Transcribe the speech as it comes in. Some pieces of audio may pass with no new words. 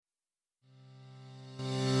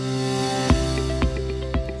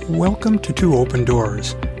Welcome to Two Open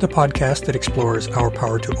Doors, the podcast that explores our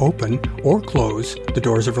power to open or close the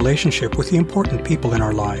doors of relationship with the important people in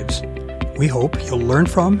our lives. We hope you'll learn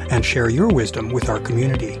from and share your wisdom with our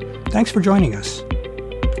community. Thanks for joining us.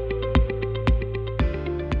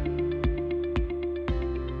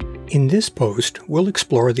 In this post, we'll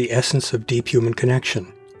explore the essence of deep human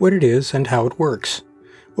connection, what it is and how it works.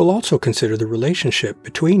 We'll also consider the relationship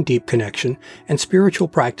between deep connection and spiritual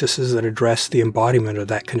practices that address the embodiment of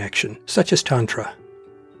that connection, such as Tantra.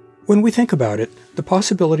 When we think about it, the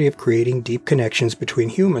possibility of creating deep connections between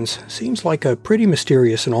humans seems like a pretty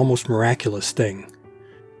mysterious and almost miraculous thing.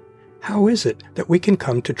 How is it that we can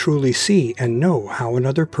come to truly see and know how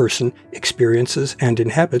another person experiences and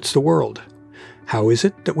inhabits the world? How is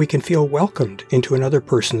it that we can feel welcomed into another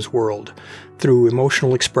person's world through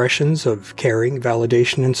emotional expressions of caring,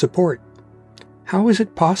 validation, and support? How is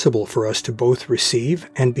it possible for us to both receive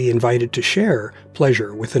and be invited to share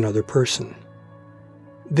pleasure with another person?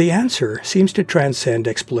 The answer seems to transcend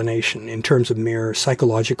explanation in terms of mere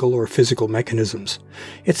psychological or physical mechanisms.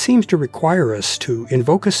 It seems to require us to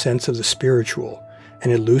invoke a sense of the spiritual,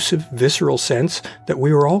 an elusive, visceral sense that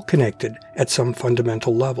we are all connected at some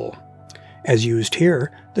fundamental level. As used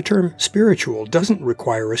here, the term spiritual doesn't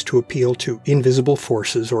require us to appeal to invisible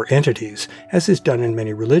forces or entities, as is done in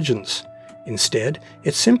many religions. Instead,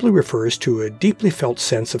 it simply refers to a deeply felt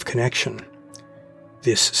sense of connection.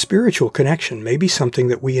 This spiritual connection may be something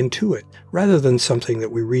that we intuit, rather than something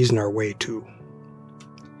that we reason our way to.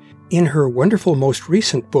 In her wonderful most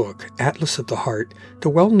recent book, Atlas of the Heart, the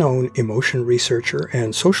well-known emotion researcher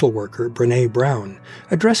and social worker Brené Brown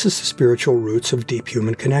addresses the spiritual roots of deep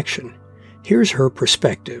human connection. Here's her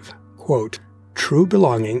perspective, quote, "True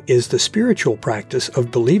belonging is the spiritual practice of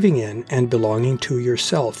believing in and belonging to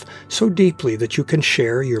yourself so deeply that you can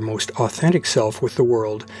share your most authentic self with the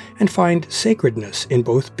world and find sacredness in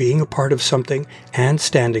both being a part of something and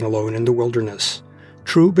standing alone in the wilderness.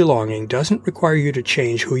 True belonging doesn't require you to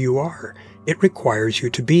change who you are. It requires you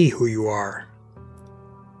to be who you are."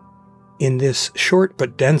 In this short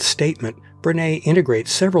but dense statement, Brené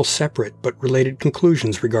integrates several separate but related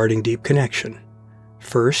conclusions regarding deep connection.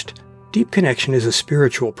 First, deep connection is a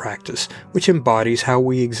spiritual practice which embodies how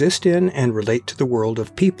we exist in and relate to the world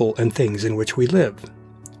of people and things in which we live.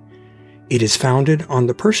 It is founded on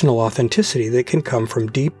the personal authenticity that can come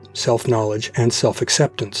from deep self-knowledge and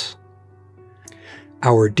self-acceptance.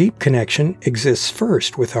 Our deep connection exists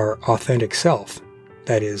first with our authentic self,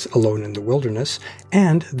 that is, alone in the wilderness,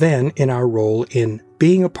 and then in our role in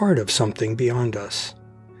being a part of something beyond us.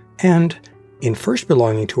 And in first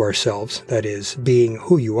belonging to ourselves, that is, being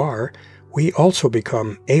who you are, we also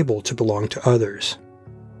become able to belong to others.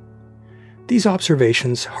 These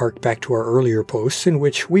observations hark back to our earlier posts in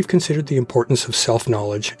which we've considered the importance of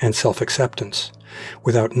self-knowledge and self-acceptance.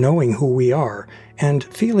 Without knowing who we are and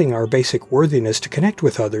feeling our basic worthiness to connect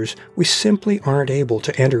with others, we simply aren't able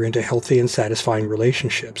to enter into healthy and satisfying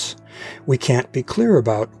relationships. We can't be clear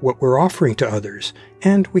about what we're offering to others,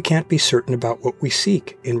 and we can't be certain about what we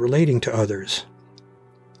seek in relating to others.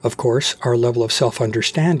 Of course, our level of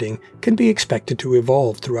self-understanding can be expected to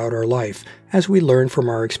evolve throughout our life as we learn from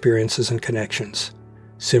our experiences and connections.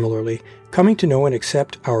 Similarly, coming to know and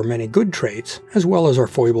accept our many good traits, as well as our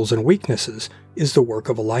foibles and weaknesses, is the work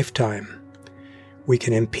of a lifetime. We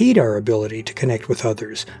can impede our ability to connect with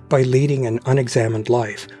others by leading an unexamined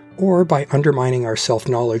life, or by undermining our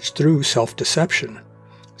self-knowledge through self-deception.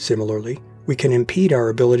 Similarly, we can impede our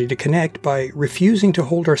ability to connect by refusing to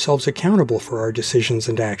hold ourselves accountable for our decisions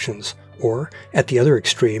and actions, or, at the other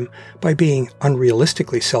extreme, by being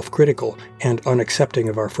unrealistically self-critical and unaccepting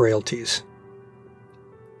of our frailties.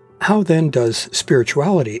 How then does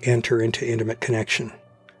spirituality enter into intimate connection?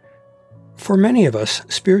 For many of us,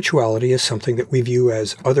 spirituality is something that we view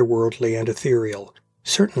as otherworldly and ethereal,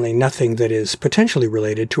 certainly nothing that is potentially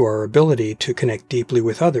related to our ability to connect deeply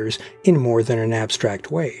with others in more than an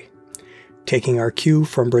abstract way. Taking our cue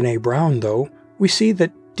from Brené Brown, though, we see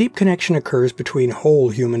that deep connection occurs between whole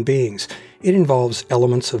human beings. It involves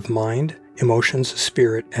elements of mind, emotions,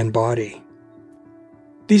 spirit, and body.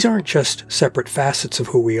 These aren't just separate facets of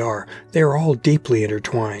who we are, they are all deeply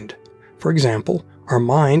intertwined. For example, our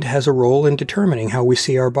mind has a role in determining how we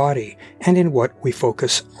see our body, and in what we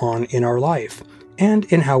focus on in our life, and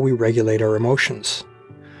in how we regulate our emotions.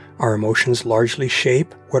 Our emotions largely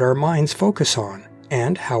shape what our minds focus on,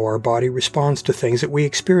 and how our body responds to things that we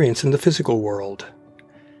experience in the physical world.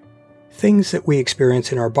 Things that we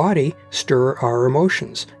experience in our body stir our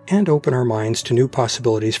emotions and open our minds to new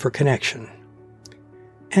possibilities for connection.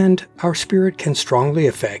 And our spirit can strongly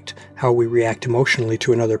affect how we react emotionally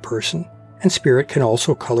to another person, and spirit can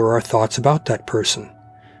also color our thoughts about that person.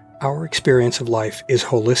 our experience of life is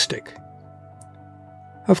holistic.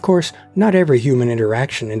 Of course, not every human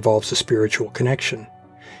interaction involves a spiritual connection.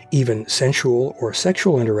 Even sensual or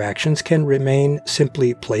sexual interactions can remain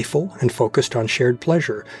simply playful and focused on shared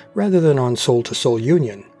pleasure rather than on soul-to-soul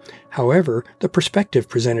union. However, the perspective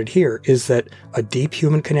presented here is that a deep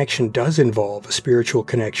human connection does involve a spiritual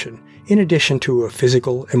connection, in addition to a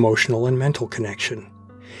physical, emotional, and mental connection.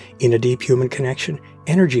 In a deep human connection,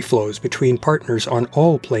 energy flows between partners on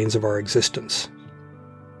all planes of our existence.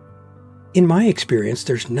 In my experience,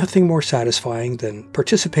 there's nothing more satisfying than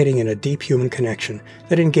participating in a deep human connection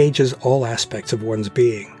that engages all aspects of one's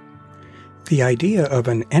being. The idea of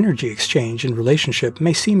an energy exchange in relationship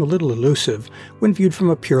may seem a little elusive when viewed from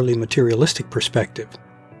a purely materialistic perspective.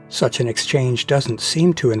 Such an exchange doesn't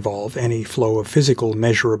seem to involve any flow of physical,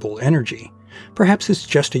 measurable energy. Perhaps it's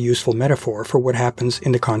just a useful metaphor for what happens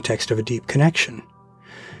in the context of a deep connection.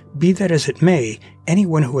 Be that as it may,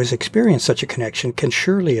 anyone who has experienced such a connection can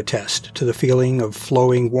surely attest to the feeling of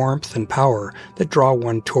flowing warmth and power that draw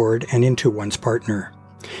one toward and into one's partner.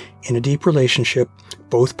 In a deep relationship,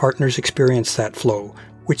 both partners experience that flow,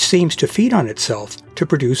 which seems to feed on itself to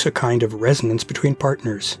produce a kind of resonance between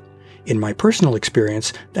partners. In my personal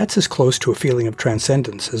experience, that's as close to a feeling of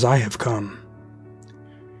transcendence as I have come.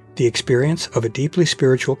 The experience of a deeply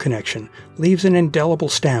spiritual connection leaves an indelible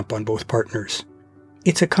stamp on both partners.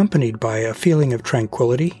 It's accompanied by a feeling of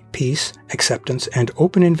tranquility, peace, acceptance, and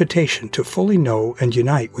open invitation to fully know and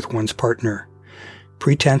unite with one's partner.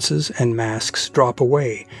 Pretenses and masks drop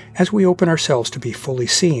away as we open ourselves to be fully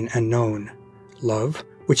seen and known. Love,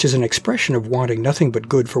 which is an expression of wanting nothing but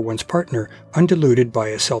good for one's partner, undiluted by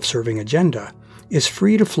a self-serving agenda, is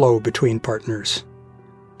free to flow between partners.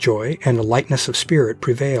 Joy and a lightness of spirit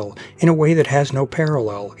prevail in a way that has no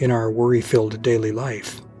parallel in our worry-filled daily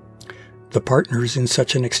life. The partners in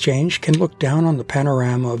such an exchange can look down on the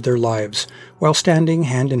panorama of their lives while standing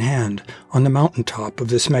hand in hand on the mountaintop of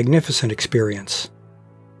this magnificent experience.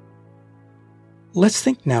 Let's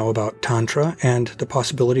think now about Tantra and the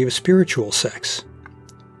possibility of spiritual sex.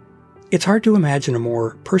 It's hard to imagine a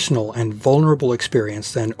more personal and vulnerable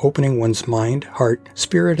experience than opening one's mind, heart,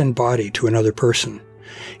 spirit, and body to another person.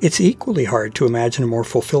 It's equally hard to imagine a more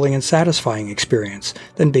fulfilling and satisfying experience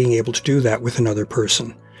than being able to do that with another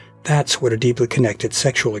person. That's what a deeply connected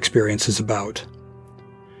sexual experience is about.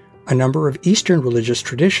 A number of Eastern religious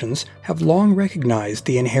traditions have long recognized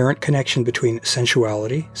the inherent connection between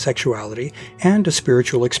sensuality, sexuality, and a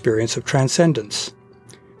spiritual experience of transcendence.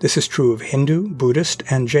 This is true of Hindu, Buddhist,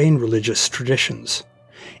 and Jain religious traditions.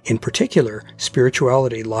 In particular,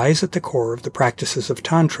 spirituality lies at the core of the practices of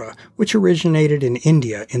Tantra, which originated in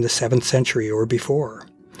India in the 7th century or before.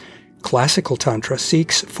 Classical Tantra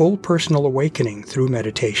seeks full personal awakening through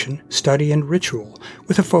meditation, study, and ritual,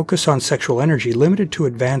 with a focus on sexual energy limited to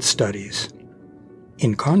advanced studies.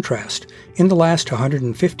 In contrast, in the last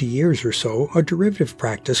 150 years or so, a derivative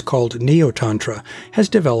practice called Neo-Tantra has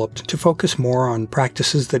developed to focus more on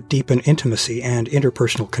practices that deepen intimacy and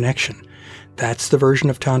interpersonal connection. That's the version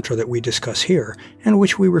of Tantra that we discuss here, and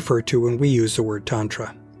which we refer to when we use the word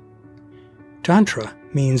Tantra. Tantra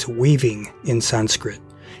means weaving in Sanskrit.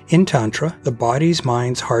 In Tantra, the bodies,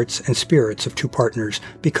 minds, hearts, and spirits of two partners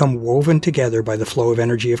become woven together by the flow of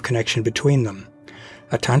energy of connection between them.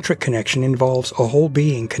 A tantric connection involves a whole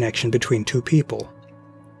being connection between two people.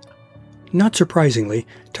 Not surprisingly,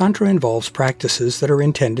 Tantra involves practices that are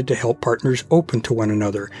intended to help partners open to one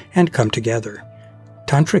another and come together.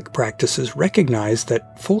 Tantric practices recognize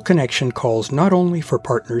that full connection calls not only for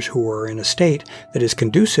partners who are in a state that is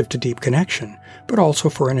conducive to deep connection, but also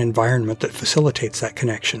for an environment that facilitates that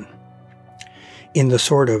connection. In the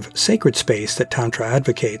sort of sacred space that Tantra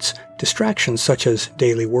advocates, distractions such as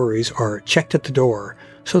daily worries are checked at the door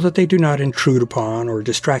so that they do not intrude upon or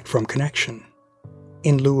distract from connection.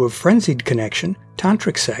 In lieu of frenzied connection,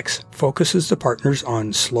 tantric sex focuses the partners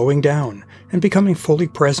on slowing down and becoming fully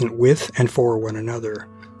present with and for one another.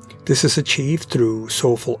 This is achieved through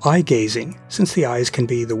soulful eye-gazing, since the eyes can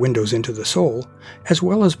be the windows into the soul, as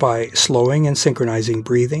well as by slowing and synchronizing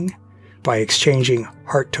breathing, by exchanging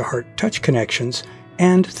heart-to-heart touch connections,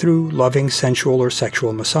 and through loving sensual or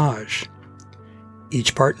sexual massage.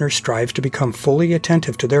 Each partner strives to become fully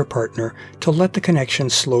attentive to their partner to let the connection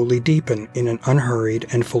slowly deepen in an unhurried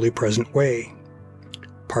and fully present way.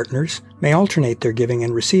 Partners may alternate their giving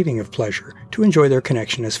and receiving of pleasure to enjoy their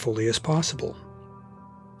connection as fully as possible.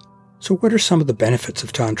 So what are some of the benefits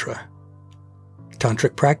of Tantra?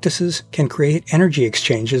 Tantric practices can create energy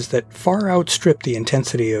exchanges that far outstrip the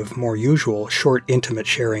intensity of more usual, short, intimate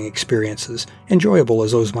sharing experiences, enjoyable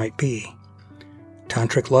as those might be.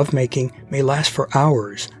 Tantric lovemaking may last for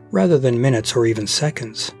hours rather than minutes or even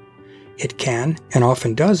seconds. It can, and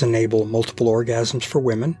often does, enable multiple orgasms for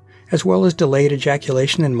women, as well as delayed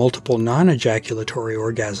ejaculation and multiple non-ejaculatory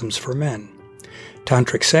orgasms for men.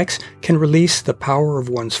 Tantric sex can release the power of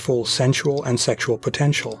one's full sensual and sexual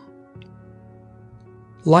potential.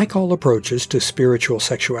 Like all approaches to spiritual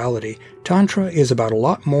sexuality, Tantra is about a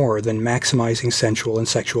lot more than maximizing sensual and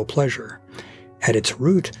sexual pleasure. At its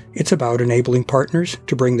root, it's about enabling partners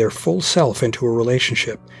to bring their full self into a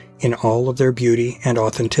relationship in all of their beauty and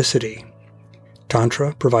authenticity.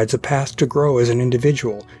 Tantra provides a path to grow as an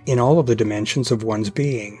individual in all of the dimensions of one's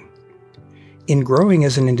being. In growing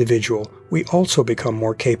as an individual, we also become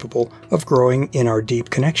more capable of growing in our deep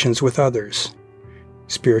connections with others.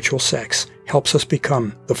 Spiritual sex helps us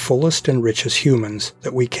become the fullest and richest humans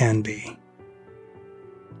that we can be.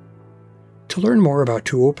 To learn more about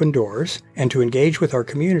Two Open Doors and to engage with our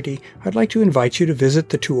community, I'd like to invite you to visit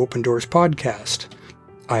the Two Open Doors podcast.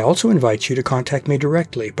 I also invite you to contact me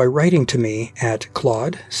directly by writing to me at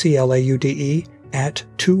Claude, C-L-A-U-D-E, at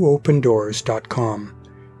twoopendoors.com.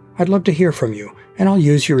 I'd love to hear from you, and I'll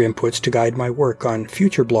use your inputs to guide my work on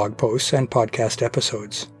future blog posts and podcast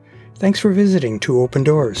episodes. Thanks for visiting Two Open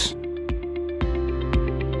Doors.